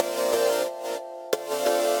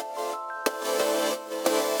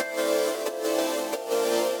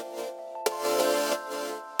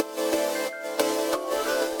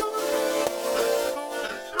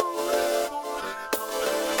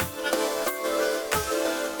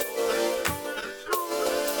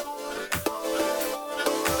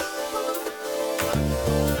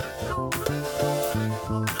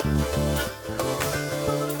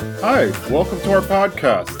Hi, welcome to our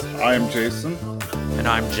podcast. I am Jason, And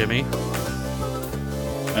I'm Jimmy.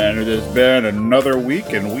 and it has been another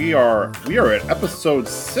week, and we are at episode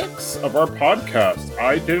 6 of our podcast.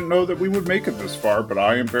 I didn't know that we would make it this far, but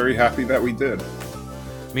I am very happy that we did.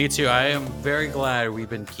 Me too. I am very glad we've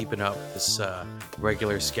been keeping up this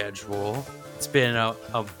regular schedule. It's been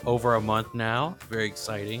over a month now. Very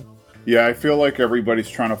exciting. Yeah, I feel like everybody's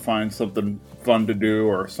trying to find something fun to do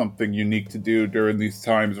or something unique to do during these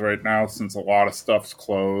times right now, since a lot of stuff's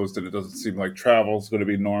closed and it doesn't seem like travel's going to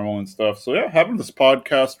be normal and stuff. So yeah, having this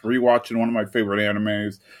podcast, rewatching one of my favorite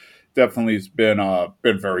animes, definitely has been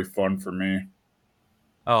very fun for me.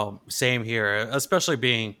 Oh, same here. Especially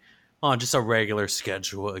being on just a regular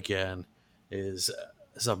schedule again is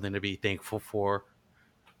something to be thankful for.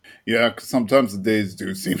 Yeah, 'cause sometimes the days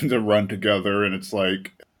do seem to run together, and it's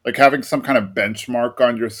like having some kind of benchmark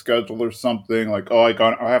on your schedule or something. Like, oh,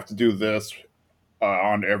 I have to do this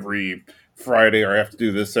on every Friday, or I have to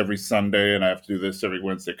do this every Sunday, and I have to do this every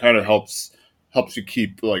Wednesday. Kind of helps you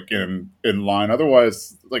keep like in line.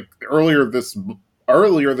 Otherwise, like earlier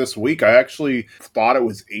this week, I actually thought it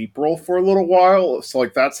was April for a little while. So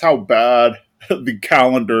like that's how bad the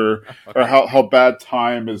calendar or how bad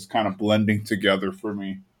time is kind of blending together for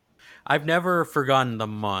me. I've never forgotten the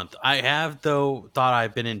month. I have, though, thought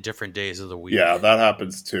I've been in different days of the Yeah, week. that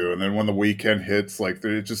happens too. And then when the weekend hits, like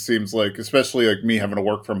it just seems like, especially like me having to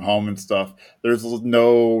work from home and stuff, there's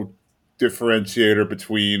no differentiator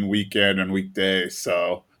between weekend and weekday.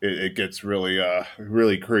 So it gets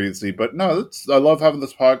really crazy. But no, I love having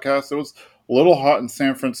this podcast. It was a little hot in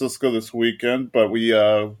San Francisco this weekend, but we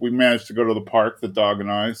managed to go to the park, the dog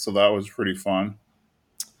and I, so that was pretty fun.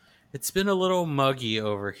 It's been a little muggy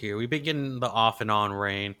over here. We've been getting the off and on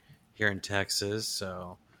rain here in Texas,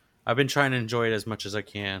 so I've been trying to enjoy it as much as I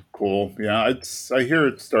can. Cool. Yeah, I hear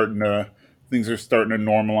it's starting to things are starting to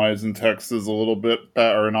normalize in Texas a little bit,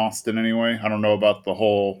 or in Austin anyway. I don't know about the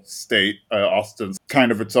whole state. Austin's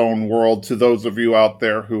kind of its own world. To those of you out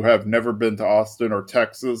there who have never been to Austin or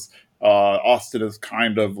Texas, Austin is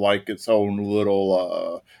kind of like its own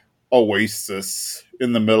little oasis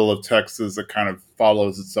in the middle of Texas. It kind of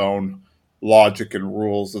follows its own logic and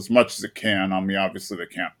rules as much as it can. I mean, obviously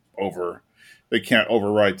they can't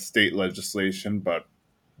override state legislation, but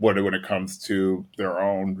when it comes to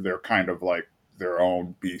they're kind of like their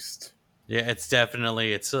own beast. Yeah, I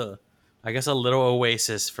guess a little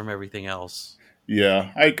oasis from everything else.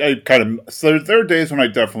 Yeah, I kind of so there are days when I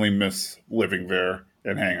definitely miss living there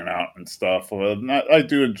and hanging out and stuff. I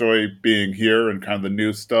do enjoy being here and kind of the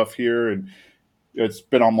new stuff here, and it's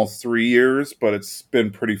been almost 3 years, but it's been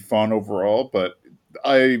pretty fun overall. But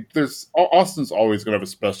I there's Austin's always gonna have a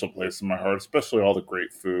special place in my heart, especially all the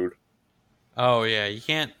great food. Oh yeah, you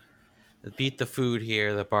can't beat the food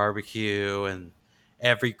here, the barbecue, and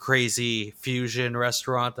every crazy fusion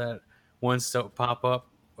restaurant that wants to pop up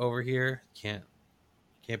over here. Can't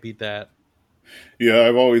beat that. Yeah,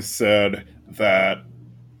 I've always said that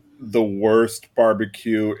the worst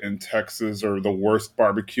barbecue in Texas or the worst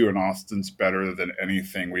barbecue in Austin's better than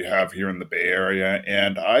anything we have here in the Bay Area,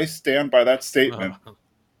 and I stand by that Uh, statement.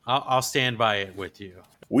 I'll stand by it with you.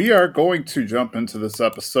 We are going to jump into this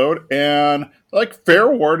episode, and like fair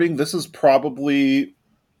warning, this is probably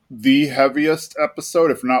the heaviest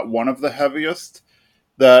episode, if not one of the heaviest,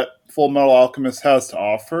 that Full Metal Alchemist has to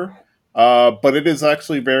offer. But it is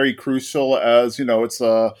actually very crucial, as you know, it's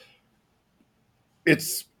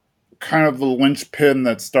kind of the linchpin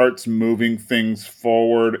that starts moving things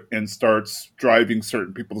forward and starts driving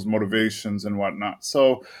certain people's motivations and whatnot.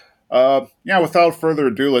 So, yeah, without further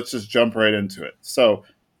ado, let's just jump right into it. So,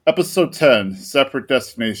 episode 10, Separate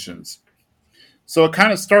Destinations. So, it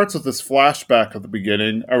kind of starts with this flashback at the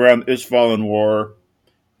beginning around Ishvalan War,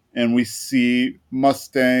 and we see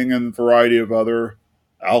Mustang and a variety of other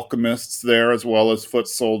alchemists there, as well as foot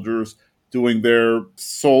soldiers, doing their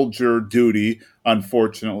soldier duty,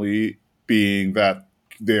 unfortunately, being that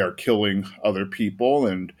they are killing other people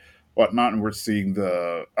and whatnot. And we're seeing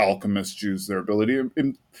the alchemists use their ability.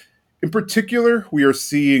 In particular, we are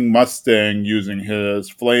seeing Mustang using his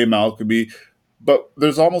flame alchemy, but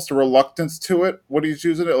there's almost a reluctance to it when he's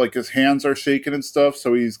using it. Like his hands are shaking and stuff,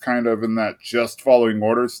 so he's kind of in that just following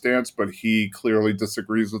orders stance, but he clearly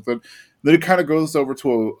disagrees with it. Then it kind of goes over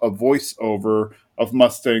to a voiceover of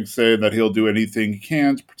Mustang saying that he'll do anything he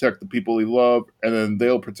can to protect the people he loves, and then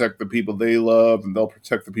they'll protect the people they love, and they'll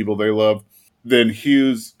protect the people they love. Then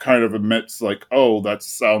Hughes kind of admits, like, oh, that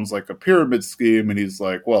sounds like a pyramid scheme, and he's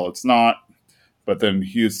like, well, it's not. But then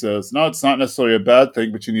Hughes says, no, it's not necessarily a bad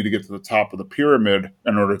thing, but you need to get to the top of the pyramid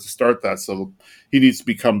in order to start that. So he needs to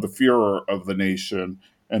become the Führer of the nation,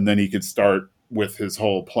 and then he could start with his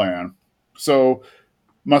whole plan. So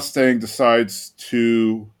Mustang decides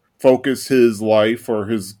to focus his life or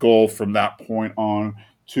his goal from that point on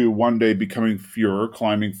to one day becoming Fuhrer,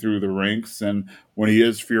 climbing through the ranks. And when he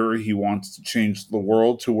is Fuhrer, he wants to change the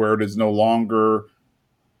world to where it is no longer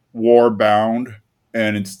war bound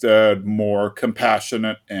and instead more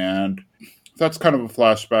compassionate. And that's kind of a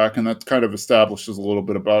flashback, and that kind of establishes a little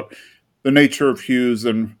bit about the nature of Hughes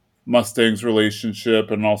and Mustang's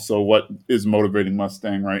relationship and also what is motivating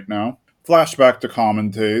Mustang right now. Flashback to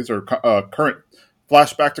common days or current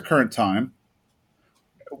flashback to current time.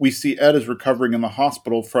 We see Ed is recovering in the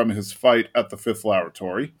hospital from his fight at the Fifth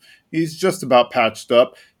Laboratory. He's just about patched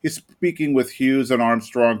up. He's speaking with Hughes and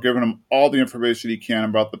Armstrong, giving him all the information he can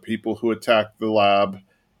about the people who attacked the lab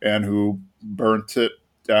and who burnt it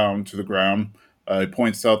down to the ground. He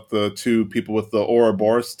points out the two people with the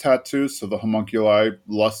Ouroboros tattoos, so the homunculi,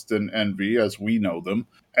 lust and envy, as we know them.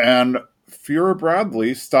 And Fuhrer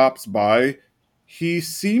Bradley stops by. He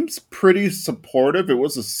seems pretty supportive. It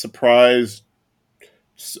was a surprise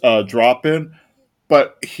drop in,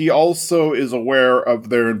 but he also is aware of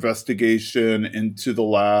their investigation into the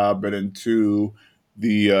lab and into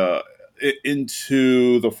the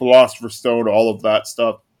Philosopher's Stone, all of that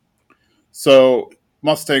stuff. So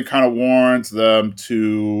Mustang kind of warns them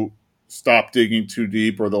to stop digging too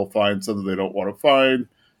deep, or they'll find something they don't want to find.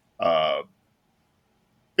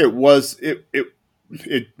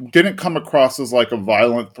 It didn't come across as like a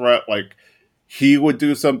violent threat, like he would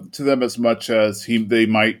do something to them, as much as they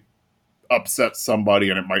might upset somebody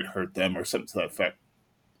and it might hurt them or something to that effect.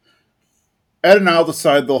 Ed and Al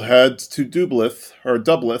decide they'll head to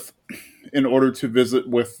Dublith in order to visit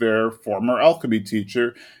with their former alchemy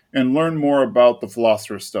teacher and learn more about the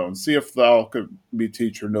Philosopher's Stone, see if the alchemy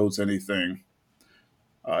teacher knows anything.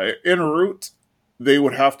 En route, they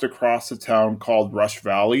would have to cross a town called Rush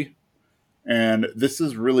Valley, and this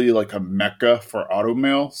is really like a mecca for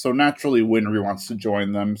automail, so naturally Winry wants to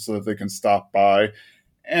join them so that they can stop by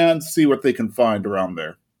and see what they can find around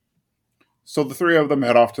there. So the three of them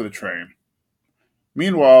head off to the train.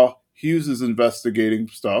 Meanwhile, Hughes is investigating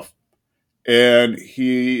stuff, and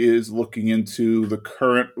he is looking into the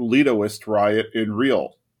current Letoist riot in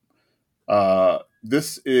Real.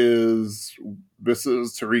 This is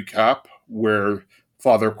to recap where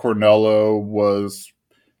Father Cornello was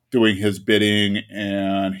doing his bidding,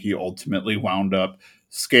 and he ultimately wound up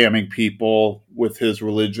scamming people with his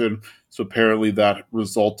religion. So apparently that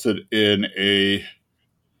resulted in a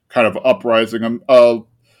kind of uprising,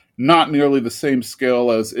 not nearly the same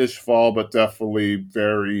scale as Ishval, but definitely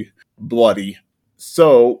very bloody.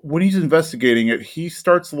 So when he's investigating it, he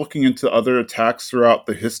starts looking into other attacks throughout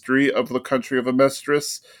the history of the country of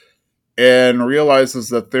Amestris and realizes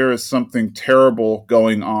that there is something terrible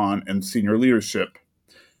going on in senior leadership.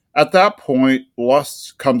 At that point,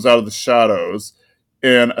 Lust comes out of the shadows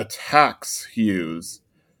and attacks Hughes.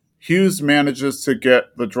 Hughes manages to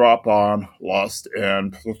get the drop on Lust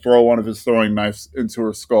and throw one of his throwing knives into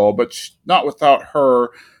her skull, but not without her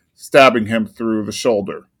stabbing him through the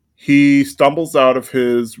shoulder. He stumbles out of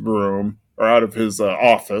his room, or out of his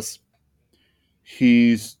office.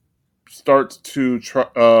 He starts to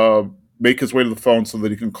make his way to the phone so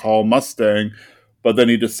that he can call Mustang, but then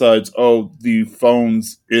he decides, the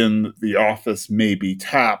phones in the office may be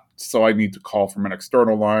tapped, so I need to call from an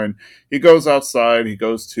external line. He goes outside. He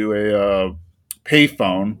goes to a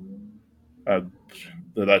payphone.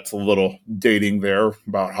 That's a little dating there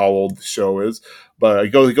about how old the show is. But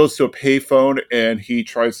he goes to a payphone, and he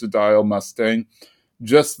tries to dial Mustang.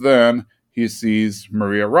 Just then, he sees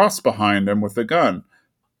Maria Ross behind him with a gun.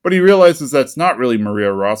 But he realizes that's not really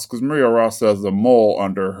Maria Ross, because Maria Ross has a mole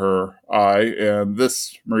under her eye, and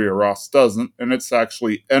this Maria Ross doesn't, and it's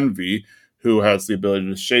actually Envy, who has the ability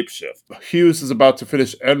to shapeshift. Hughes is about to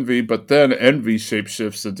finish Envy, but then Envy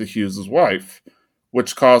shapeshifts into Hughes' wife,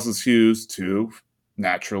 which causes Hughes to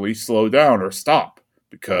naturally slow down or stop,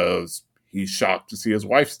 because he's shocked to see his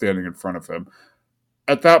wife standing in front of him.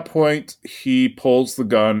 At that point, he pulls the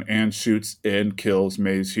gun and shoots and kills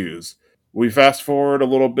Maze Hughes. We fast forward a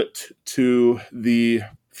little bit to the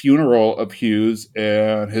funeral of Hughes,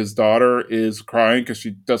 and his daughter is crying because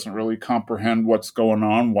she doesn't really comprehend what's going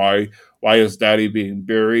on. Why is Daddy being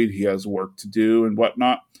buried? He has work to do and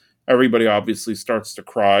whatnot. Everybody obviously starts to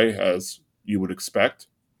cry, as you would expect.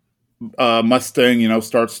 Mustang,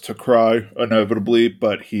 starts to cry inevitably,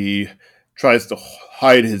 but he tries to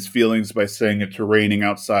hide his feelings by saying it's raining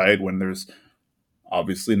outside when there's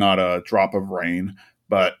obviously not a drop of rain.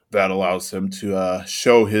 But that allows him to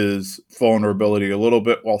show his vulnerability a little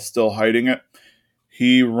bit while still hiding it.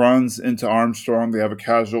 He runs into Armstrong. They have a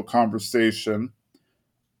casual conversation.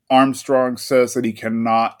 Armstrong says that he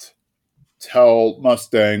cannot tell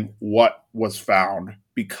Mustang what was found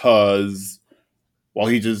because, well,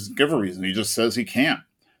 he just give a reason. He just says he can't.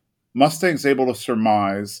 Mustang's able to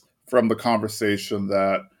surmise from the conversation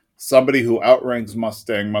that somebody who outranks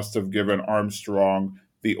Mustang must have given Armstrong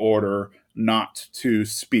the order not to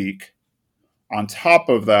speak. On top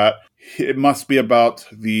of that, it must be about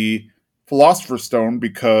the Philosopher's Stone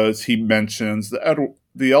because he mentions the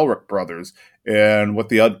Elric brothers, and what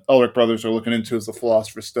the Elric brothers are looking into is the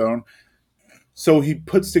Philosopher's Stone. So he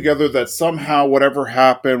puts together that somehow whatever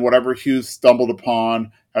happened, whatever Hughes stumbled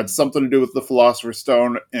upon, had something to do with the Philosopher's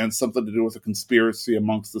Stone and something to do with a conspiracy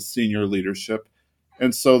amongst the senior leadership.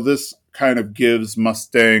 And so this kind of gives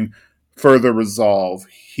Mustang further resolve.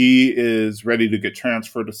 He is ready to get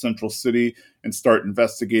transferred to Central City and start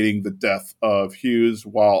investigating the death of Hughes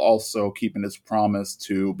while also keeping his promise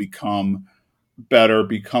to become better,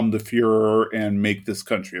 become the Fuhrer, and make this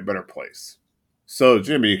country a better place. So,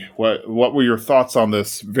 Jimmy, what were your thoughts on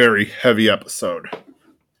this very heavy episode?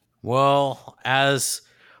 Well, as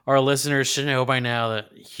our listeners should know by now,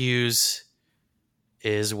 that Hughes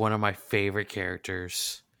is one of my favorite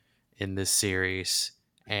characters in this series,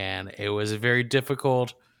 and it was very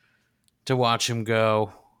difficult to watch him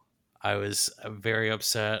go. I was very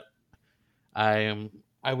upset. I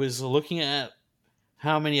was looking at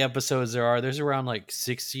how many episodes there are. There's around like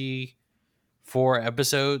 64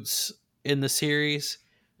 episodes in the series,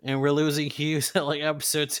 and we're losing Hughes at like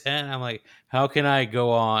episode 10. I'm like, how can I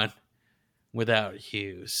go on without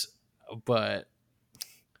Hughes? But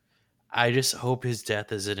I just hope his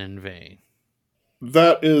death isn't in vain.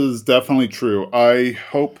 That is definitely true. I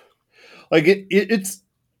hope, like, it's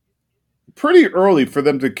pretty early for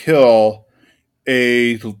them to kill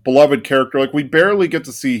a beloved character. Like, we barely get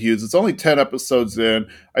to see Hughes. It's only 10 episodes in.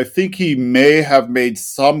 I think he may have made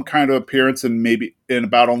some kind of appearance in maybe in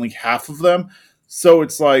about only half of them. So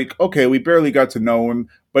it's like, okay, we barely got to know him,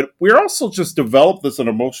 but we're also just developed this an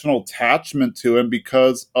emotional attachment to him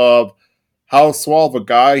because of how suave a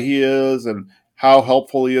guy he is and how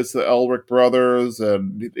helpful he is to the Elric brothers.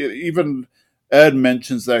 And even Ed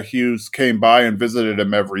mentions that Hughes came by and visited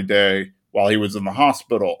him every day while he was in the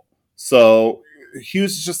hospital. So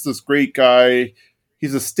Hughes is just this great guy.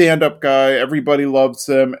 He's a stand up guy. Everybody loves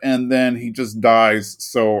him. And then he just dies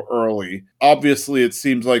so early. Obviously, it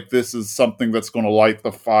seems like this is something that's going to light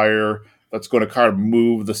the fire, that's going to kind of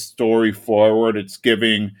move the story forward. It's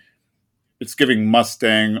giving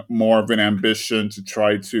Mustang more of an ambition to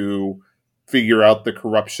try to figure out the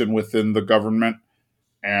corruption within the government.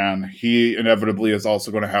 And he inevitably is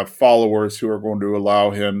also going to have followers who are going to allow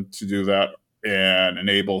him to do that and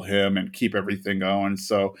enable him and keep everything going.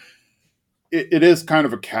 So it is kind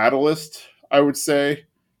of a catalyst, I would say,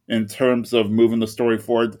 in terms of moving the story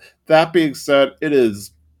forward. That being said, it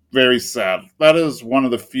is very sad. That is one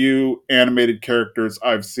of the few animated characters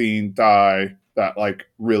I've seen die that like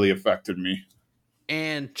really affected me.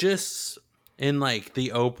 And just in like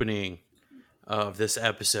the opening of this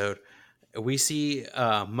episode, we see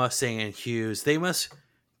Mustang and Hughes. They must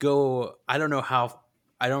go. I don't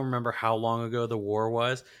remember how long ago the war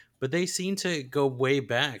was, but they seem to go way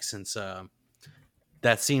back since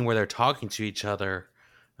that scene where they're talking to each other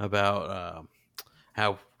about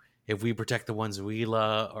how if we protect the ones we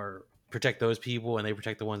love or protect those people and they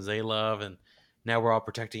protect the ones they love, and now we're all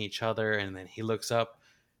protecting each other. And then he looks up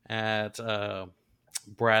at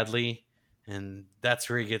Bradley, and that's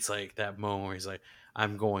where he gets like that moment where he's like,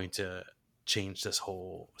 I'm going to change this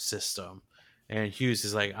whole system. And Hughes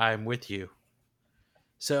is like, I'm with you.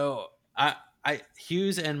 So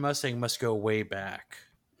Hughes and Mustang must go way back.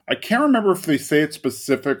 I can't remember if they say it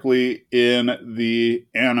specifically in the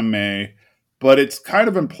anime, but it's kind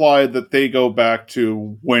of implied that they go back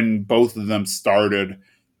to when both of them started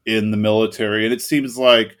in the military. And it seems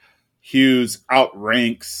like Hughes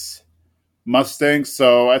outranks Mustang.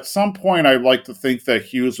 So at some point, I'd like to think that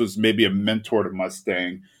Hughes was maybe a mentor to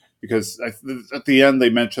Mustang because at the end, they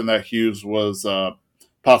mentioned that Hughes was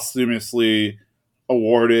posthumously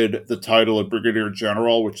awarded the title of Brigadier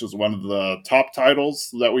General, which is one of the top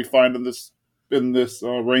titles that we find in this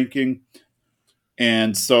ranking.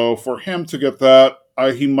 And so for him to get that,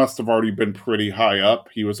 he must have already been pretty high up.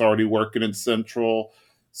 He was already working in Central.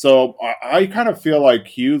 So I kind of feel like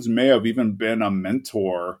Hughes may have even been a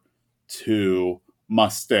mentor to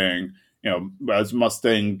Mustang. As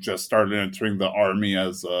Mustang just started entering the army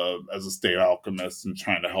as a state alchemist and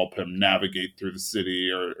trying to help him navigate through the city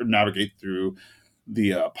or navigate through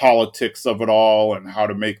the politics of it all and how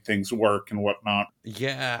to make things work and whatnot.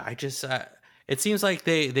 Yeah, I just it seems like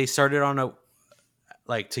they started on a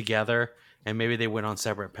like together, and maybe they went on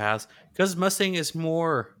separate paths because Mustang is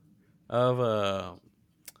more. of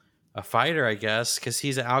a fighter, I guess, because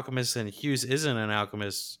he's an alchemist and Hughes isn't an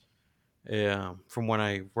alchemist, from what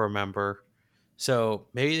I remember. So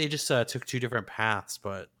maybe they just took two different paths.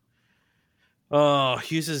 But oh,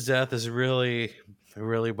 Hughes's death is really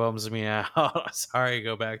bums me out. Sorry to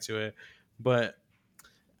go back to it, but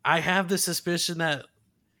I have the suspicion that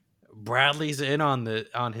Bradley's in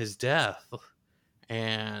on his death,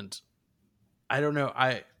 and I don't know.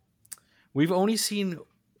 We've only seen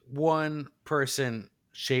one person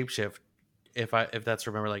shapeshift, if that's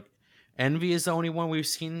remember. Like Envy is the only one we've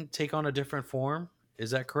seen take on a different form.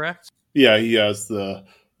 Is that correct? Yeah, he has the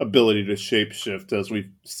ability to shapeshift, as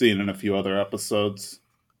we've seen in a few other episodes.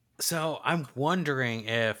 So I'm wondering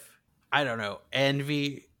if, I don't know,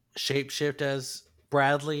 Envy shapeshift as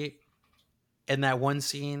Bradley in that one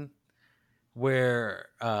scene where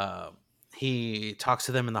he talks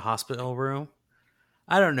to them in the hospital room.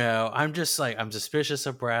 I don't know. I'm just like, I'm suspicious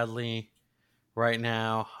of Bradley right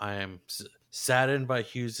now. I'm saddened by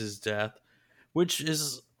Hughes's death, which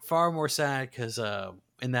is far more sad because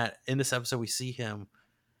in this episode we see him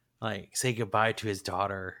like say goodbye to his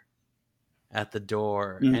daughter at the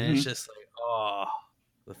door, and it's Hmm. just like, oh,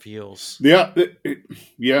 the feels. Yeah,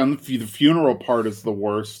 yeah, and the funeral part is the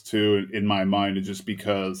worst too in my mind, just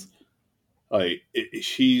because like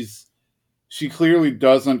she clearly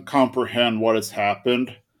doesn't comprehend what has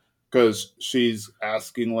happened, because she's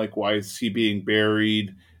asking like, why is he being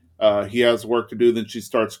buried? He has work to do. Then she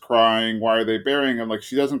starts crying, why are they burying him? Like,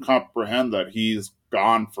 she doesn't comprehend that he's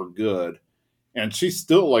gone for good, and she's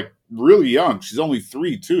still like really young. She's only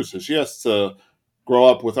 3 too, so she has to grow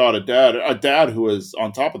up without a dad who is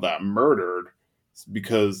on top of that murdered,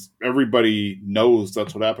 because everybody knows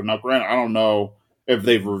that's what happened. Now, granted, I don't know if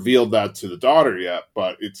they've revealed that to the daughter yet,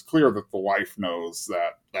 but it's clear that the wife knows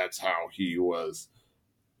that that's how he was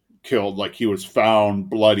killed. Like, he was found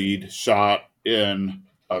bloodied, shot in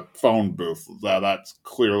a phone booth. That's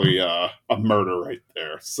clearly a murder right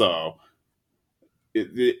there. So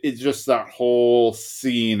it's just that whole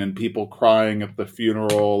scene and people crying at the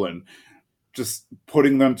funeral and just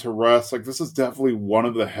putting them to rest. Like, this is definitely one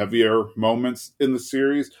of the heavier moments in the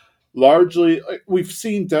series. Largely, like, we've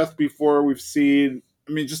seen death before. We've seen,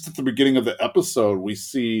 I mean, just at the beginning of the episode, we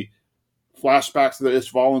see flashbacks to the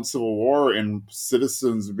Ishvalan Civil War and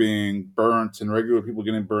citizens being burnt and regular people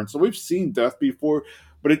getting burnt. So we've seen death before,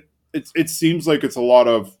 but it seems like it's a lot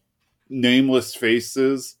of nameless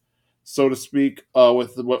faces, so to speak,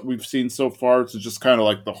 with what we've seen so far. It's just kind of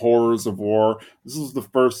like the horrors of war. This is the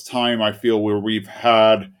first time I feel where we've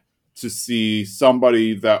had to see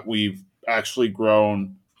somebody that we've actually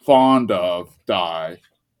grown fond of die.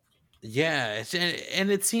 Yeah,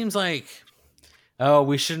 and it seems like, oh,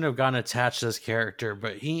 we shouldn't have gotten attached to this character,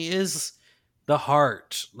 but he is the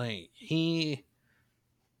heart. Like he,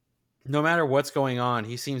 no matter what's going on,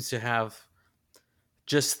 he seems to have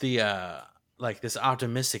just the like this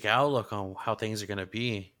optimistic outlook on how things are gonna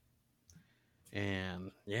be. And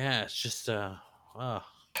yeah, it's just uh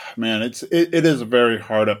Man, it is a very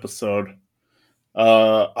hard episode.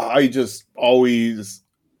 I just always,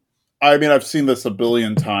 I mean, I've seen this a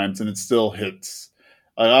billion times and it still hits.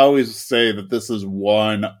 I always say that this is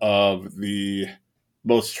one of the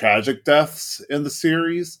most tragic deaths in the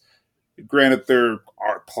series. Granted, there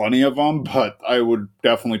are plenty of them, but I would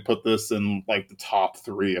definitely put this in like the top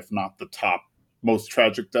 3, if not the top most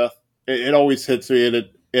tragic death. It always hits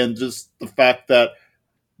me, and just the fact that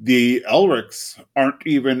the Elrics aren't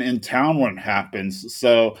even in town when it happens.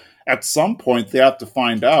 So at some point they have to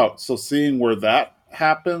find out. So seeing where that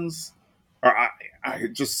happens, or I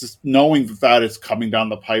just knowing that that is coming down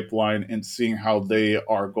the pipeline and seeing how they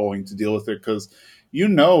are going to deal with it, because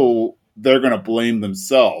they're going to blame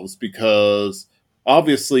themselves, because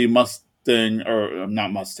obviously Mustang, or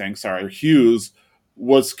not Mustang, sorry, Hughes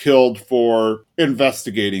was killed for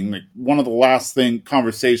investigating. Like, one of the last thing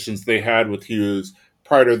conversations they had with Hughes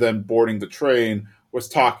prior to them boarding the train was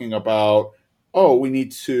talking about, oh, we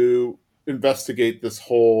need to investigate this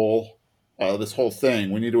whole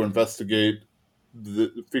thing. We need to investigate,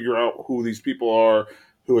 figure out who these people are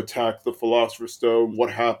who attacked the Philosopher's Stone,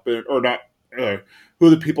 what happened, or not, uh, who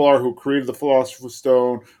the people are who created the Philosopher's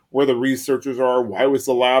Stone, where the researchers are, why was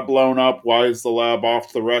the lab blown up, why is the lab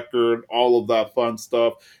off the record, all of that fun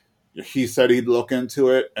stuff. He said he'd look into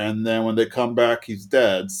it, and then when they come back, he's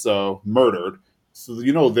dead, so murdered. So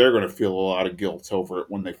they're going to feel a lot of guilt over it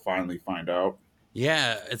when they finally find out.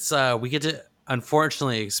 yeah, it's we get to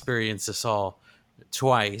unfortunately experience this all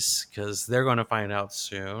twice because they're going to find out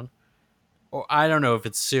soon. Or I don't know if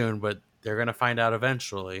it's soon, but they're going to find out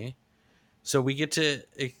eventually. So we get to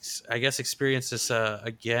I guess experience this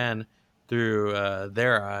again through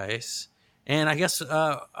their eyes. And I guess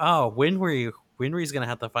Winry's gonna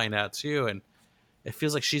have to find out too, and it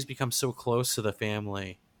feels like she's become so close to the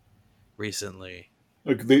family recently.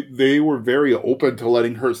 Like they were very open to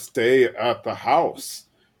letting her stay at the house,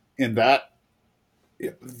 and that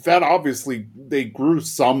obviously they grew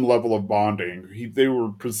some level of bonding. They were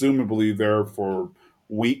presumably there for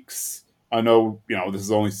weeks. I know, this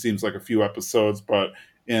only seems like a few episodes, but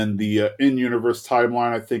in the in-universe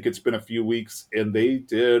timeline, I think it's been a few weeks, and they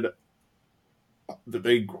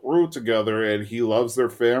grew together, and he loves their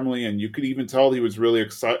family, and you could even tell he was really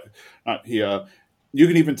excited. Not he, you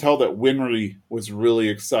can even tell that Winry was really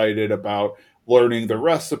excited about learning the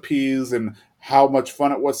recipes and how much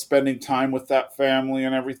fun it was spending time with that family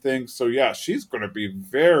and everything. So yeah, she's going to be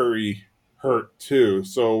very hurt too.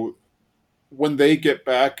 So when they get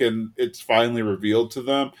back and it's finally revealed to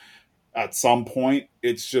them at some point,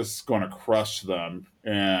 it's just going to crush them,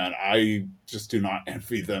 and I just do not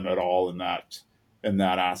envy them at all in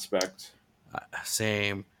that aspect.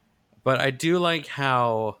 Same, but I do like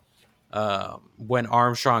how when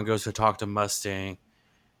Armstrong goes to talk to Mustang,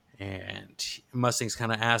 and Mustang's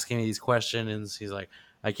kind of asking me these questions. He's like,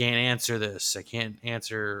 "I can't answer this. I can't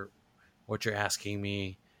answer what you're asking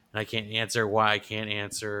me, and I can't answer why I can't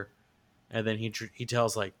answer." And then he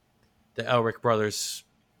tells like the Elric brothers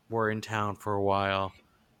were in town for a while,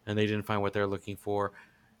 and they didn't find what they're looking for.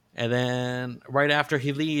 And then right after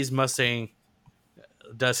he leaves, Mustang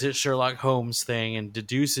does his Sherlock Holmes thing and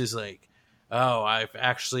deduces like, "Oh, I've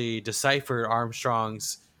actually deciphered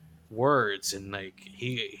Armstrong's words, and like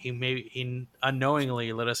he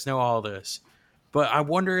unknowingly let us know all this." But I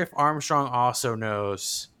wonder if Armstrong also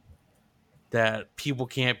knows that people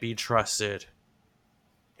can't be trusted,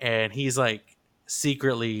 and he's like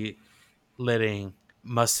secretly letting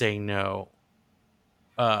Mustang know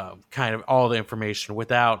kind of all the information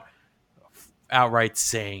without outright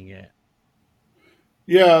saying it.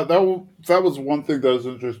 Yeah, that was one thing that was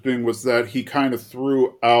interesting, was that he kind of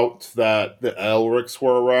threw out that the Elrics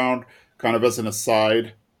were around, kind of as an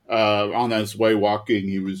aside. On his way walking,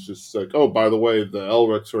 he was just like, "Oh, by the way, the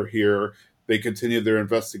Elrics are here." They continued their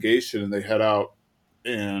investigation and they head out,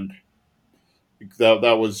 and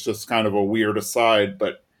that was just kind of a weird aside,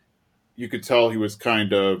 but you could tell he was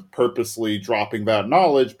kind of purposely dropping that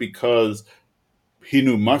knowledge because he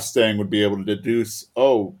knew Mustang would be able to deduce,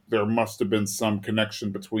 oh, there must have been some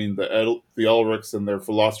connection between the Elrics and their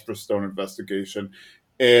Philosopher's Stone investigation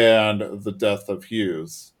and the death of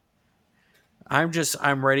Hughes.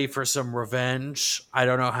 I'm ready for some revenge. I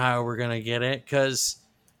don't know how we're gonna get it because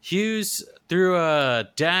Hughes threw a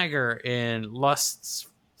dagger in Lust's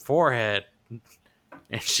forehead,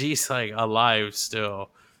 and she's like alive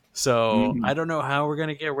still. So Mhm. I don't know how we're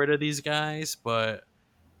gonna get rid of these guys, but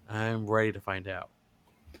I'm ready to find out.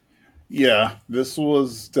 Yeah, this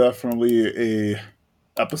was definitely a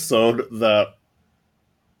episode that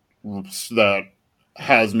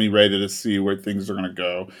has me ready to see where things are going to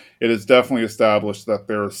go. It is definitely established that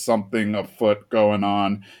there is something afoot going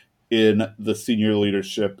on in the senior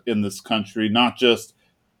leadership in this country, not just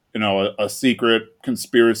a secret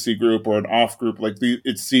conspiracy group or an off group.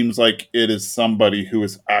 It seems like it is somebody who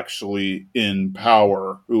is actually in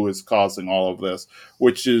power who is causing all of this,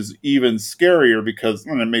 which is even scarier because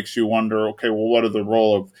then it makes you wonder, okay, well, what are the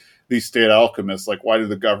role of these state alchemists? Like, why do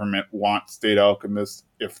the government want state alchemists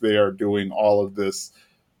if they are doing all of this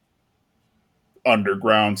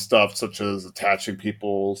underground stuff, such as attaching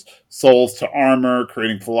people's souls to armor,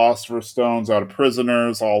 creating philosopher's stones out of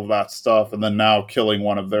prisoners, all of that stuff, and then now killing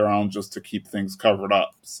one of their own just to keep things covered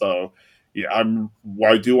up. So, yeah,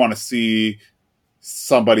 I do want to see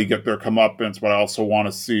somebody get their comeuppance, but I also want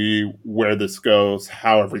to see where this goes,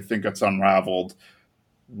 how everything gets unraveled,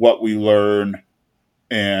 what we learn,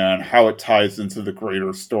 and how it ties into the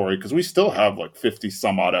greater story. Because we still have like 50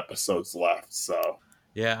 some odd episodes left. So,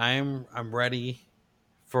 Yeah, I'm ready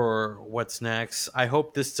for what's next. I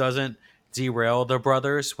hope this doesn't derail the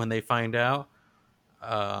brothers when they find out.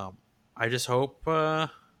 I just hope. I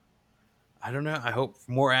don't know. I hope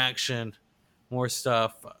more action, more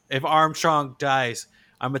stuff. If Armstrong dies,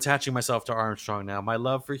 I'm attaching myself to Armstrong now. My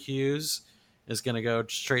love for Hughes is gonna go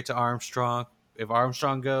straight to Armstrong. If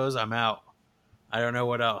Armstrong goes, I'm out. I don't know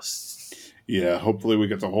what else. yeah, hopefully we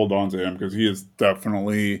get to hold on to him because he is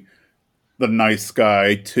definitely the nice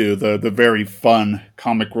guy to the very fun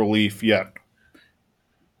comic relief yet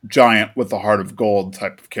giant with the heart of gold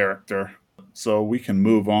type of character. So we can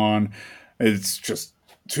move on. It's just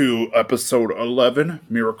to episode 11,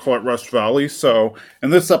 Miracle at Rush Valley. So in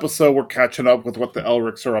this episode, we're catching up with what the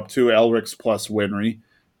Elrics are up to, Elrics plus Winry.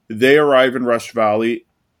 They arrive in Rush Valley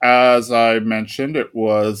as I mentioned, it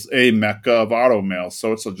was a mecca of automail.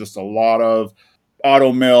 So it's just a lot of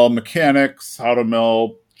automail mechanics,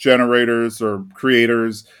 automail generators or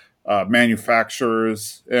creators,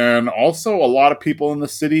 manufacturers, and also a lot of people in the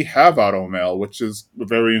city have automail, which is a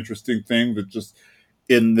very interesting thing that just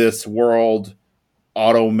in this world,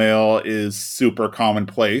 automail is super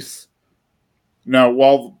commonplace. Now,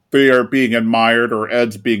 while they are being admired, or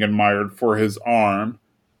Ed's being admired for his arm,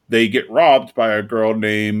 they get robbed by a girl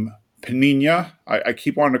named Panina. I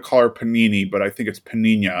keep wanting to call her Panini, but I think it's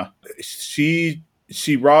Panina. She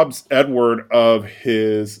robs Edward of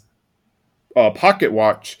his pocket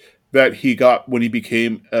watch that he got when he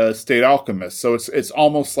became a state alchemist. So it's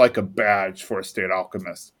almost like a badge for a state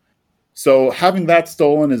alchemist. So having that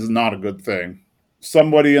stolen is not a good thing.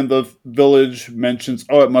 Somebody in the village mentions,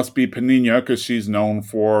 "Oh, it must be Panina because she's known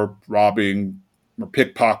for robbing or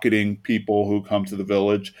pickpocketing people who come to the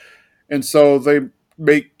village." And so they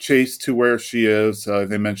make chase to where she is.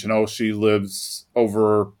 They mention, "Oh, she lives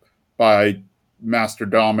over by Master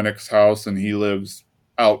Dominic's house, and he lives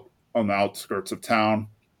out on the outskirts of town."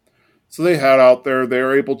 So they head out there. They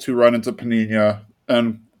are able to run into Panina,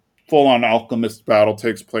 and full on alchemist battle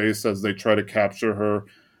takes place as they try to capture her.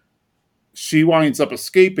 She winds up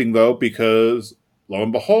escaping though, because lo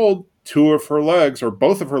and behold, two of her legs, or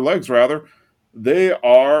both of her legs rather, they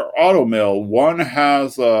are automail. One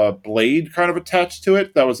has a blade kind of attached to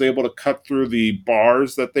it that was able to cut through the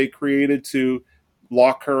bars that they created to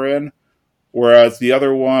lock her in, whereas the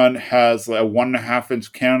other one has a 1.5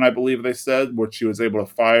 inch cannon, I believe they said, which she was able to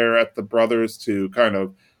fire at the brothers to kind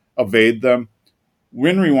of evade them.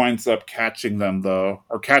 Winry winds up catching them, though,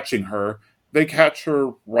 or catching her. They catch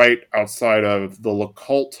her right outside of the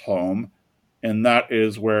LeCoult home, and that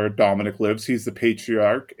is where Dominic lives. He's the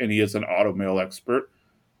patriarch, and he is an automail expert.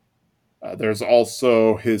 There's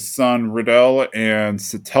also his son Riddell and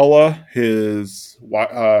Satella, his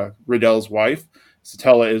Riddell's wife.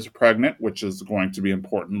 Satella is pregnant, which is going to be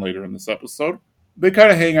important later in this episode. They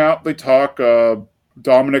kind of hang out, they talk.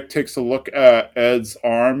 Dominic takes a look at Ed's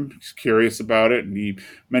arm. He's curious about it, and he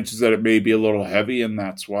mentions that it may be a little heavy, and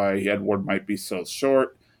that's why Edward might be so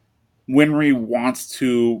short. Winry wants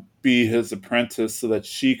to be his apprentice so that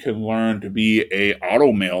she can learn to be a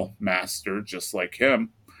automail master just like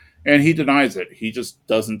him, and he denies it. He just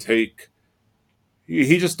doesn't take.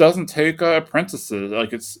 He just doesn't take apprentices.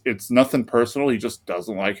 Like it's nothing personal. He just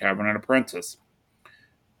doesn't like having an apprentice.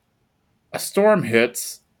 A storm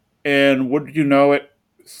hits, and would you know it,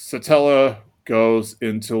 Satella goes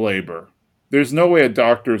into labor. There's no way a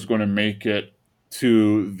doctor is going to make it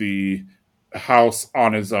to the house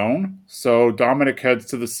on his own, so Dominic heads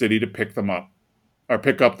to the city to pick them up, or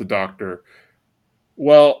pick up the doctor.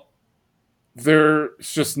 Well,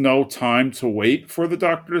 there's just no time to wait for the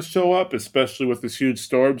doctor to show up, especially with this huge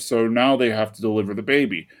storm, so now they have to deliver the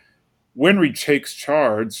baby. Winry takes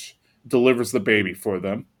charge, delivers the baby for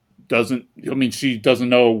them. Doesn't I mean she doesn't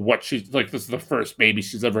know what she's like. This is the first baby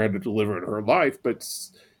she's ever had to deliver in her life, but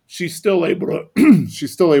she's still able to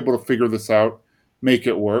she's still able to figure this out, make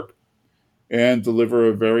it work, and deliver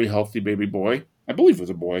a very healthy baby boy. I believe it was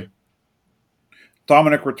a boy.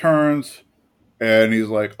 Dominic returns, and he's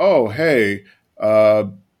like, "Oh, hey, uh,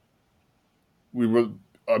 we were.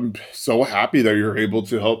 I'm so happy that you're able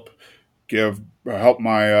to help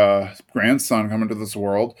my grandson come into this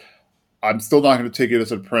world. I'm still not going to take it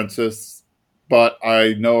as an apprentice, but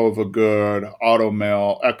I know of a good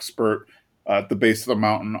automail expert at the base of the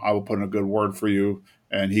mountain. I will put in a good word for you,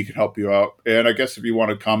 and he can help you out. And I guess if you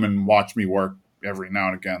want to come and watch me work every now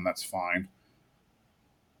and again, that's fine."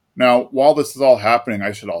 Now, while this is all happening,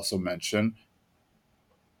 I should also mention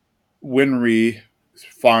Winry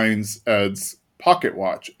finds Ed's pocket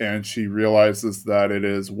watch, and she realizes that it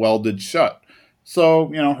is welded shut.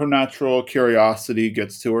 So, her natural curiosity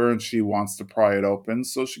gets to her, and she wants to pry it open.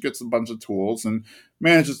 So she gets a bunch of tools and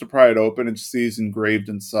manages to pry it open, and sees engraved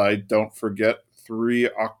inside, "Don't forget 3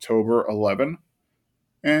 October 11."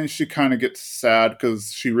 And she kind of gets sad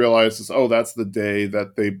because she realizes, oh, that's the day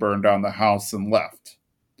that they burned down the house and left.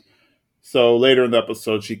 So later in the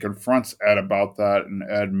episode, she confronts Ed about that, and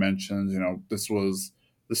Ed mentions,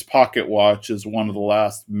 this pocket watch is one of the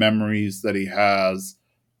last memories that he has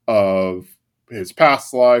of his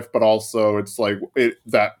past life, but also it's like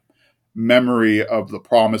that memory of the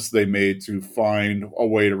promise they made to find a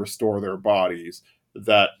way to restore their bodies.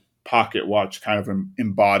 That pocket watch kind of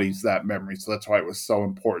embodies that memory, so that's why it was so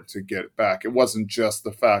important to get it back. It wasn't just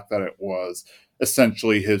the fact that it was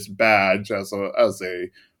essentially his badge as a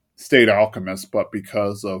state alchemist, but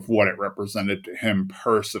because of what it represented to him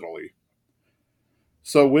personally.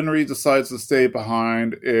 So Winry decides to stay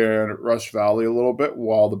behind in Rush Valley a little bit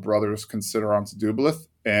while the brothers consider on to Dublith,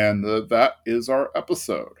 and that is our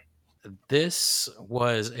episode. This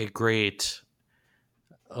was a great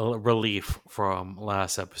relief from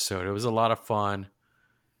last episode. It was a lot of fun.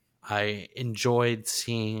 I enjoyed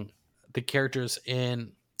seeing the characters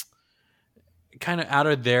in kind of out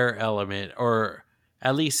of their element, or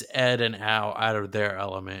at least Ed and Al out of their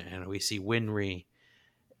element, and we see Winry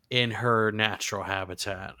in her natural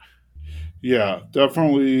habitat. Yeah,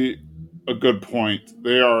 definitely a good point.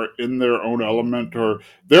 They are in their own element, or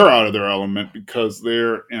they're out of their element because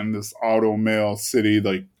they're in this auto mail city.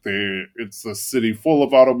 It's a city full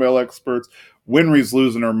of auto mail experts. Winry's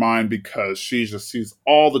losing her mind because she just sees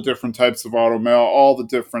all the different types of auto mail, all the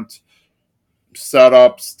different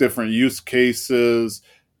setups, different use cases.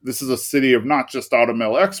 This is a city of not just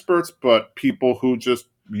AutoMail experts, but people who just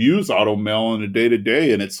use AutoMail in a day to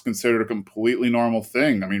day, and it's considered a completely normal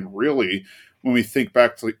thing. I mean, really, when we think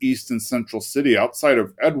back to East and Central City, outside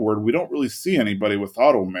of Edward, we don't really see anybody with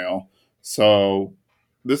AutoMail. So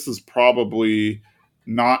this is probably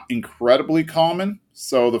not incredibly common.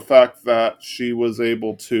 So the fact that she was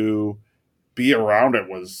able to be around it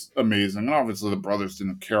was amazing. And obviously, the brothers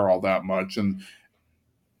didn't care all that much. And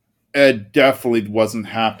Ed definitely wasn't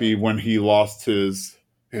happy when he lost his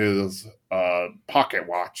pocket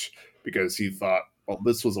watch because he thought, well,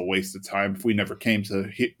 this was a waste of time. If we never came to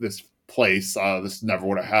this place, this never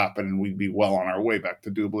would have happened, and we'd be well on our way back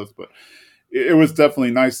to Dublith. But it was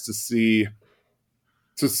definitely nice to see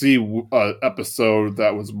an episode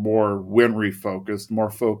that was more Winry focused,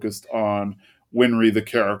 more focused on Winry the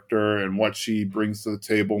character and what she brings to the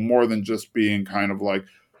table, more than just being kind of like,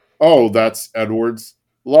 oh, that's Edward's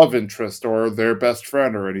love interest or their best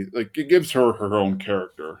friend or anything. Like it gives her her own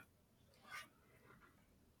character.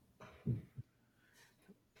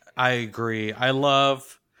 I agree. I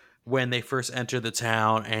love when they first enter the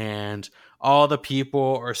town and all the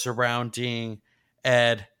people are surrounding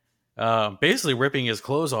Ed, basically ripping his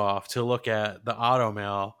clothes off to look at the auto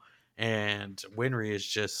mail. And Winry is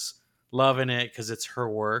just loving it because it's her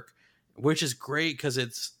work, which is great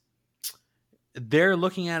because they're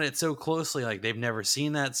looking at it so closely, like they've never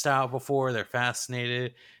seen that style before. They're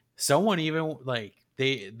fascinated. Someone even like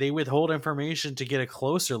they withhold information to get a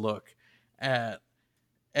closer look at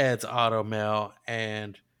Ed's auto mail,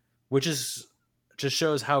 and which is just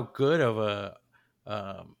shows how good of a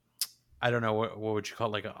um, I don't know what would you call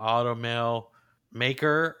it, like an auto mail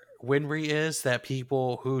maker Winry is, that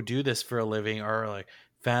people who do this for a living are like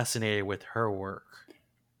fascinated with her work.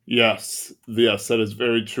 Yes, yes, that is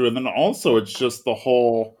very true. And then also, it's just the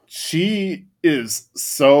whole she is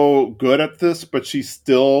so good at this, but she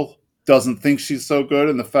still doesn't think she's so good.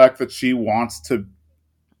 And the fact that she wants to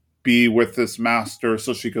be with this master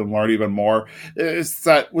so she can learn even more is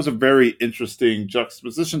that was a very interesting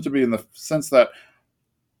juxtaposition to me in the sense that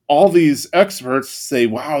all these experts say,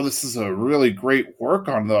 wow, this is a really great work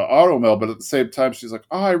on the automail. But at the same time, she's like,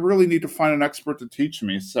 oh, I really need to find an expert to teach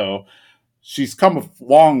me. So she's come a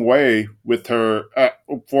long way with her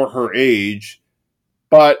for her age,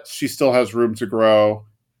 but she still has room to grow.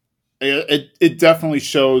 It definitely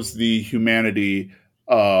shows the humanity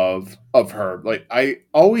of her. Like I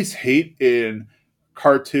always hate in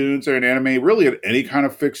cartoons or in anime, really in any kind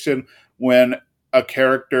of fiction, when a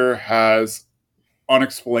character has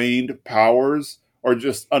unexplained powers or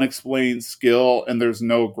just unexplained skill and there's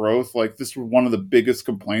no growth. Like this was one of the biggest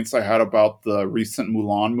complaints I had about the recent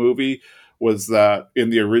Mulan movie was that in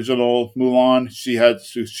the original Mulan she had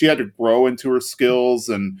to grow into her skills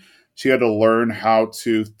and she had to learn how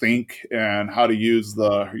to think and how to use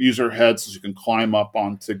her head so she can climb up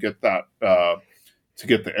on to get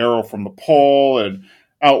the arrow from the pole and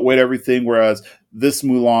outwit everything, whereas this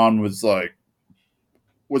Mulan was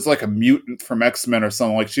like a mutant from X-Men or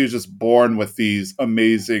something. Like she was just born with these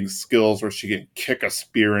amazing skills where she can kick a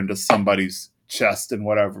spear into somebody's chest and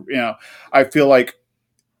whatever. I feel like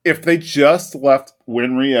if they just left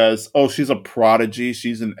Winry as, oh, she's a prodigy,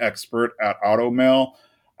 she's an expert at automail,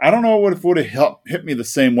 I don't know what if it would have hit me the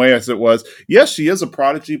same way as it was. Yes, she is a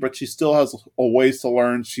prodigy, but she still has a ways to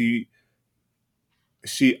learn. She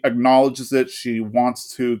acknowledges it. She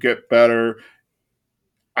wants to get better.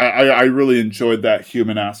 I really enjoyed that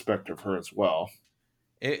human aspect of her as well.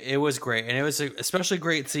 It was great, and it was especially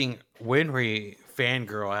great seeing Winry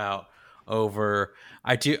fangirl out over.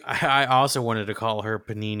 I also wanted to call her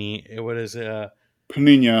Panini. What is it?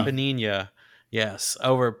 Panina. Panina. Yes,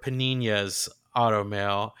 over Panina's auto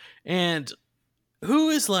mail. And who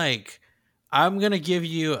is like, I'm gonna give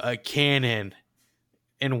you a cannon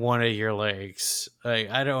in one of your legs. Like,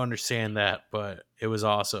 I don't understand that, but it was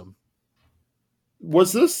awesome.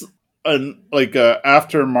 Was this an like a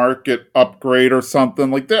aftermarket upgrade or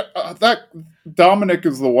something like that? That Dominic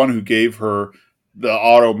is the one who gave her the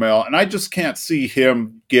auto mail, and I just can't see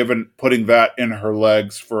him giving putting that in her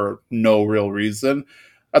legs for no real reason.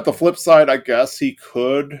 At the flip side, I guess he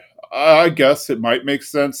could. I guess it might make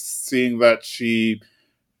sense seeing that she,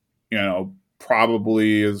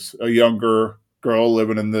 probably is a younger girl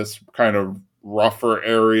living in this kind of rougher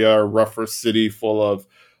area, rougher city full of,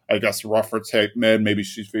 I guess, rougher type men. Maybe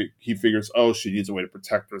he figures, oh, she needs a way to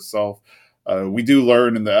protect herself. We do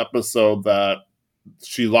learn in the episode that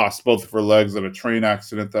she lost both of her legs in a train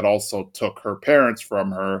accident that also took her parents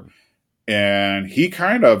from her. And he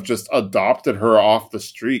kind of just adopted her off the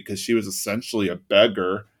street because she was essentially a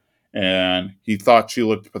beggar. And he thought she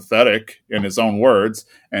looked pathetic in his own words.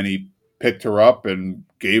 And he picked her up and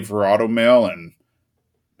gave her auto mail and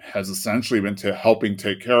has essentially been to helping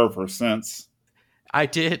take care of her since. I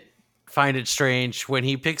did find it strange when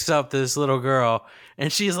he picks up this little girl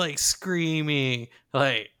and she's like screaming,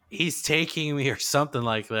 like he's taking me or something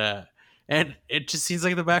like that. And it just seems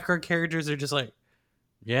like the background characters are just like,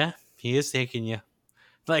 yeah, he is taking you.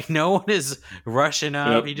 Like no one is rushing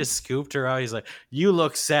up. Yep. He just scooped her out. He's like, you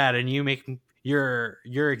look sad and you make your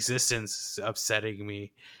existence upsetting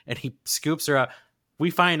me. And he scoops her out.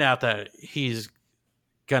 We find out that he's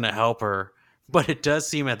gonna help her, but it does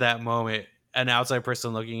seem at that moment an outside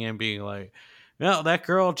person looking in being like, no, that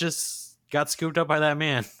girl just got scooped up by that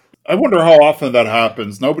man. I wonder how often that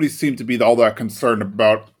happens. Nobody seemed to be all that concerned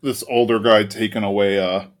about this older guy taking away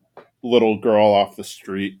a little girl off the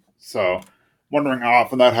street. So, wondering how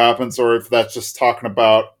often that happens, or if that's just talking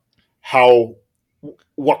about how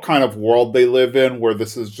what kind of world they live in, where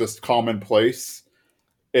this is just commonplace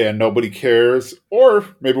and nobody cares, or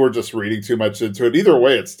maybe we're just reading too much into it. Either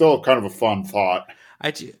way, it's still kind of a fun thought.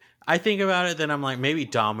 I, I think about it, then I'm like, maybe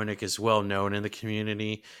Dominic is well known in the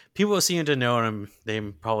community. People seem to know him. They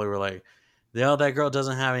probably were like, oh, that girl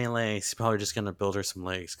doesn't have any legs. He's probably just going to build her some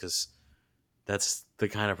legs because that's the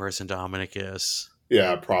kind of person Dominic is.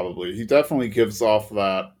 Yeah, probably. He definitely gives off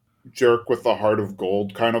that jerk with the heart of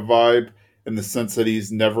gold kind of vibe in the sense that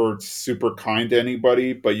he's never super kind to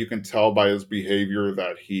anybody, but you can tell by his behavior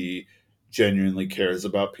that he genuinely cares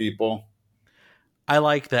about people. I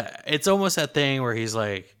like that. It's almost that thing where he's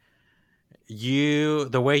like, the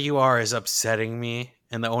way you are is upsetting me.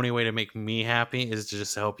 And the only way to make me happy is to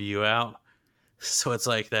just help you out. So it's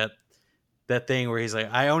like that thing where he's like,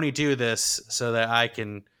 I only do this so that I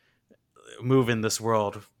can move in this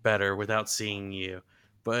world better without seeing you.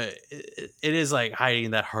 But it is like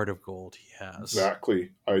hiding that heart of gold he has.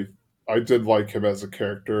 Exactly. I did like him as a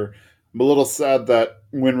character. I'm a little sad that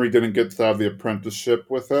Winry didn't get to have the apprenticeship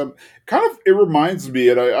with him. Kind of, it reminds me,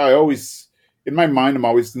 and I always, in my mind, I'm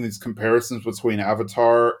always doing these comparisons between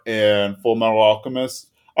Avatar and Full Metal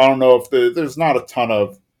Alchemist. I don't know if there's not a ton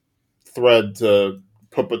of thread to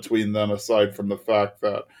put between them aside from the fact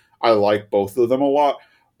that I like both of them a lot.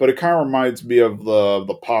 But it kind of reminds me of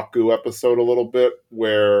the Paku episode a little bit,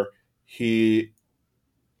 where he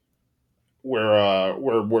where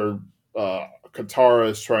Katara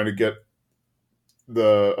is trying to get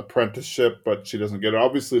the apprenticeship, but she doesn't get it.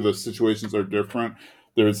 Obviously, the situations are different.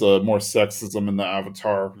 There's more sexism in the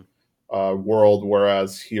Avatar world,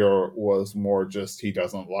 whereas here was more just he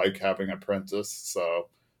doesn't like having an apprentice. So,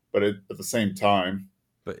 but at the same time,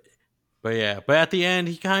 But but at the end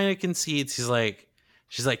he kind of concedes.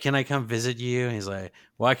 She's like, can I come visit you? And he's like,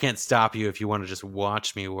 well, I can't stop you if you want to just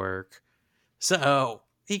watch me work. So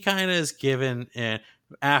he kind of is given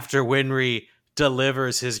after Winry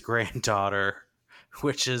delivers his granddaughter,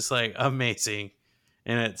 which is like amazing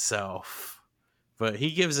in itself. But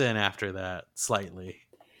he gives in after that slightly.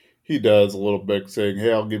 he does a little bit, saying,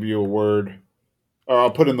 "Hey, I'll give you a word, or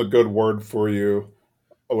I'll put in the good word for you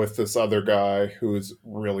with this other guy who's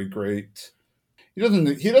really great." He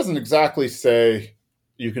doesn't exactly say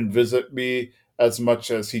you can visit me as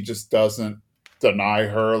much as he just doesn't deny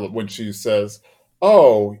her when she says,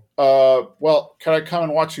 "Oh, well, can I come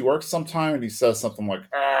and watch you work sometime?" And he says something like,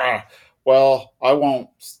 "Ah, well, I won't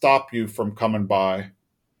stop you from coming by."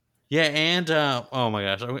 Yeah, and oh my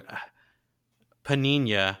gosh,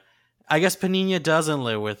 Panina. I guess Panina doesn't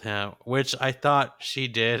live with him, which I thought she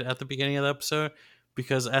did at the beginning of the episode,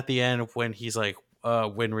 because at the end when he's like,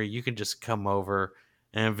 Winry, you can just come over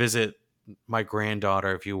and visit my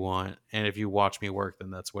granddaughter if you want, and if you watch me work,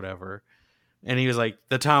 then that's whatever. And he was like,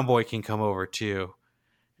 the tomboy can come over too.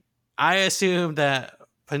 I assumed that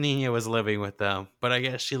Panina was living with them, but I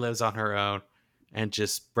guess she lives on her own and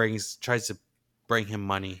just tries to bring him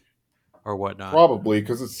money or whatnot. Probably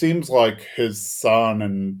because it seems like his son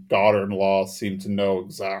and daughter-in-law seem to know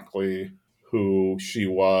exactly who she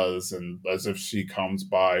was, and as if she comes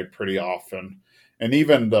by pretty often. And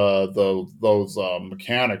even the those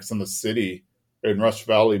mechanics in the city in Rush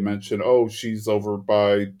Valley mention, oh, she's over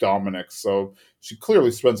by Dominic, so she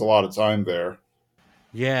clearly spends a lot of time there.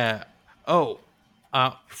 Yeah. Oh,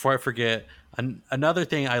 before I forget, another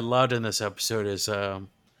thing I loved in this episode is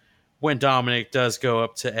when Dominic does go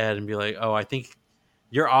up to Ed and be like, "Oh, I think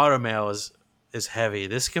your automail is heavy.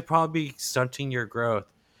 This could probably be stunting your growth."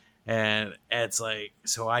 And Ed's like,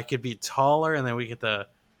 "So I could be taller," and then we get the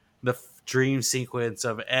dream sequence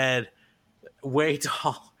of Ed way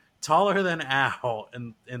taller than Al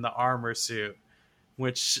in the armor suit,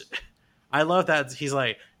 which I love that he's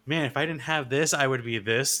like, "Man, if I didn't have this, I would be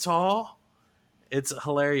this tall." It's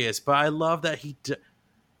hilarious, but I love that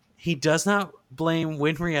he does not blame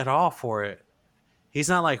Winry at all for it. He's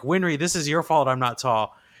not like, Winry, this is your fault I'm not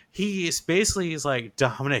tall. He is basically he's like,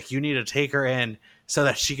 Dominic, you need to take her in so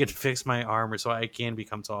that she can fix my armor so I can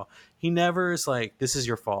become tall. He never is like, this is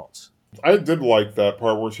your fault. I did like that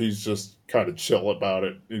part where he's just kind of chill about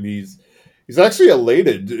it, and he's actually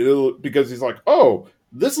elated because he's like, "Oh,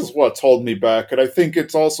 this is what's holding me back," and I think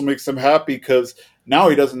it also makes him happy because now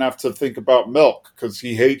he doesn't have to think about milk because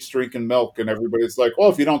he hates drinking milk, and everybody's like,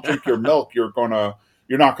 "Well, if you don't drink your milk, you're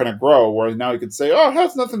not gonna grow." Whereas now he can say, "Oh, it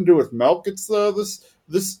has nothing to do with milk. It's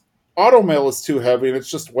this automail is too heavy, and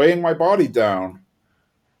it's just weighing my body down."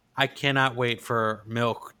 I cannot wait for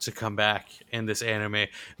Milk to come back in this anime.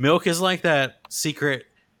 Milk is like that secret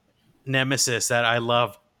nemesis that I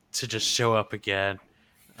love to just show up again.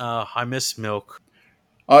 I miss Milk.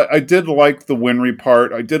 I did like the Winry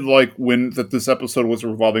part. I did like that this episode was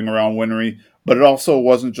revolving around Winry, but it also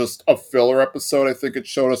wasn't just a filler episode. I think it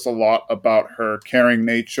showed us a lot about her caring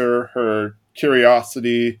nature, her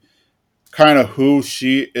curiosity, kind of who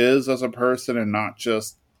she is as a person, and not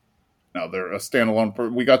just they're a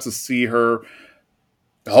standalone. We got to see her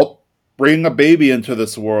help bring a baby into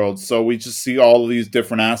this world. So we just see all of these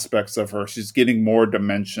different aspects of her. She's getting more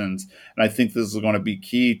dimensions. And I think this is going to be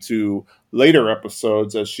key to later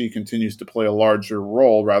episodes as she continues to play a larger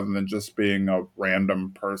role rather than just being a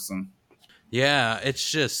random person. Yeah,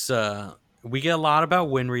 it's just we get a lot about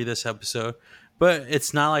Winry this episode, but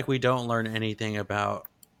it's not like we don't learn anything about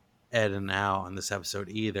Ed and Al in this episode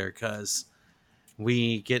either, because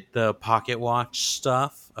we get the pocket watch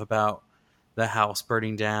stuff about the house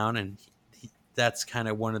burning down, and that's kind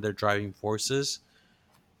of one of their driving forces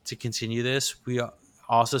to continue this. We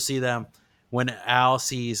also see them when Al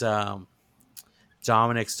sees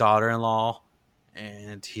Dominic's daughter-in-law,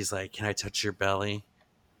 and he's like, "Can I touch your belly?"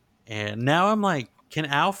 And now I'm like, can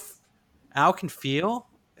Al can feel?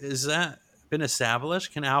 Is that been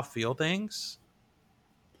established? Can Al feel things?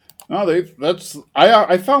 No,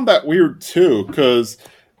 I found that weird too because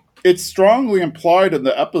it's strongly implied in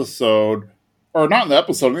the episode, or not in the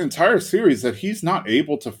episode, in the entire series, that he's not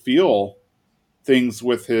able to feel things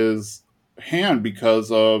with his hand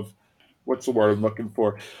because of what's the word I'm looking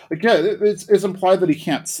for? Again, it's implied that he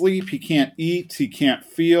can't sleep, he can't eat, he can't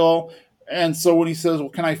feel, and so when he says, "Well,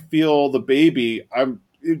 can I feel the baby?"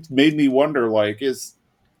 It made me wonder, like, is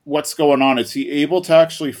what's going on? Is he able to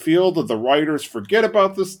actually feel? Did the writers forget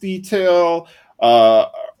about this detail?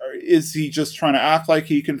 Is he just trying to act like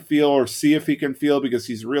he can feel or see if he can feel because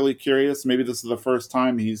he's really curious? Maybe this is the first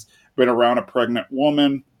time he's been around a pregnant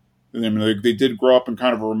woman. I mean, they did grow up in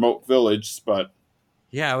kind of a remote village, but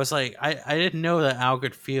Yeah, I was like, I didn't know that Al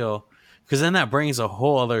could feel, because then that brings a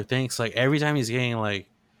whole other thing. So like every time he's getting like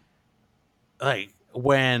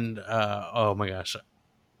when oh my gosh,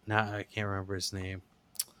 now I can't remember his name.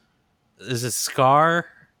 Is it Scar?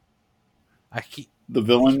 I keep the I keep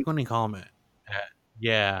villain, wanting to call him it.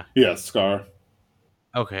 Yeah. yeah, Scar.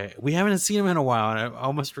 Okay. We haven't seen him in a while, and I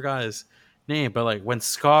almost forgot his name. But like when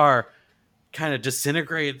Scar kind of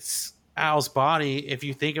disintegrates Al's body, if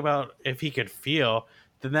you think about if he could feel,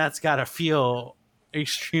 then that's got to feel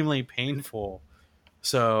extremely painful.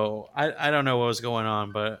 So I don't know what was going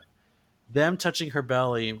on, but them touching her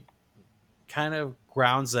belly kind of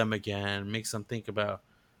grounds them again, makes them think about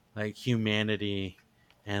like humanity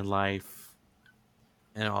and life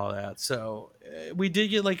and all that. So we did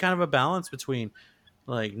get like kind of a balance between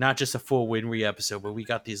like not just a full Winry episode, but we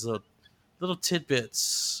got these little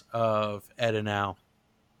tidbits of Ed and Al.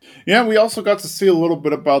 Yeah, we also got to see a little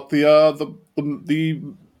bit about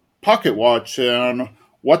the pocket watch and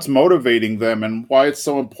what's motivating them and why it's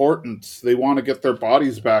so important. They want to get their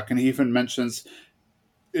bodies back, and he even mentions,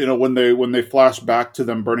 when they flash back to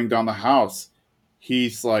them burning down the house,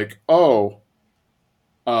 he's like, "Oh,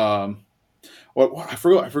 um, I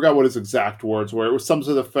forgot what his exact words were. It was something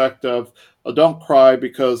to the effect of, oh, "Don't cry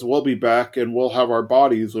because we'll be back and we'll have our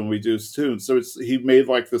bodies when we do soon." So he made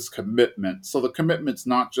like this commitment. So the commitment's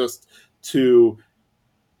not just to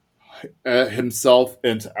himself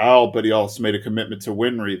and to Al, but he also made a commitment to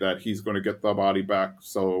Winry that he's going to get the body back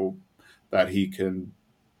so that he can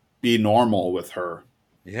be normal with her.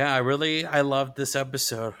 Yeah, I love this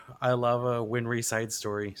episode. I love a Winry side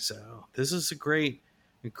story. So this is a great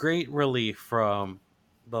relief from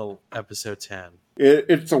the episode 10.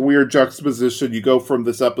 It's a weird juxtaposition. You go from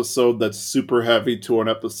this episode that's super heavy to an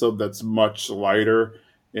episode that's much lighter.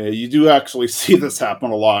 You do actually see this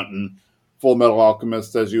happen a lot in Full Metal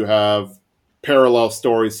Alchemist, as you have parallel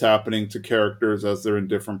stories happening to characters as they're in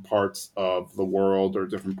different parts of the world or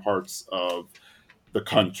different parts of the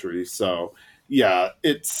country. So yeah,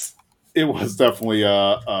 it was definitely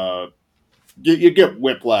you get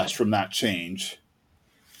whiplash from that change.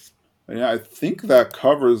 Yeah, I think that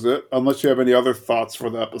covers it. Unless you have any other thoughts for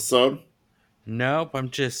the episode. Nope, I'm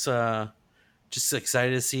just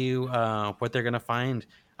excited to see what they're gonna find.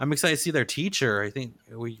 I'm excited to see their teacher. I think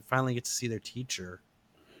we finally get to see their teacher.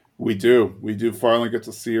 We do. We do finally get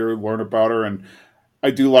to see her, learn about her, and I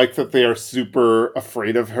do like that they are super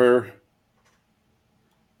afraid of her.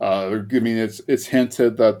 I mean, it's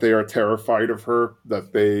hinted that they are terrified of her,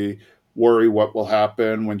 that they worry what will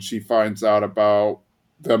happen when she finds out about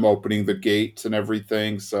them opening the gates and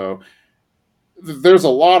everything. So there's a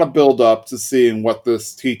lot of build up to seeing what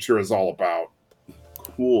this teacher is all about.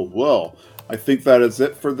 Cool. Well, I think that is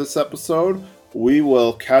it for this episode. We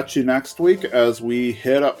will catch you next week as we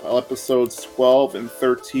hit up episodes 12 and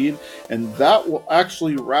 13, and that will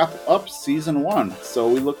actually wrap up season 1. So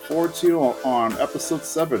we look forward to you on episode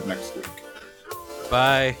 7 next week.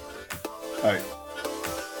 Bye. Bye.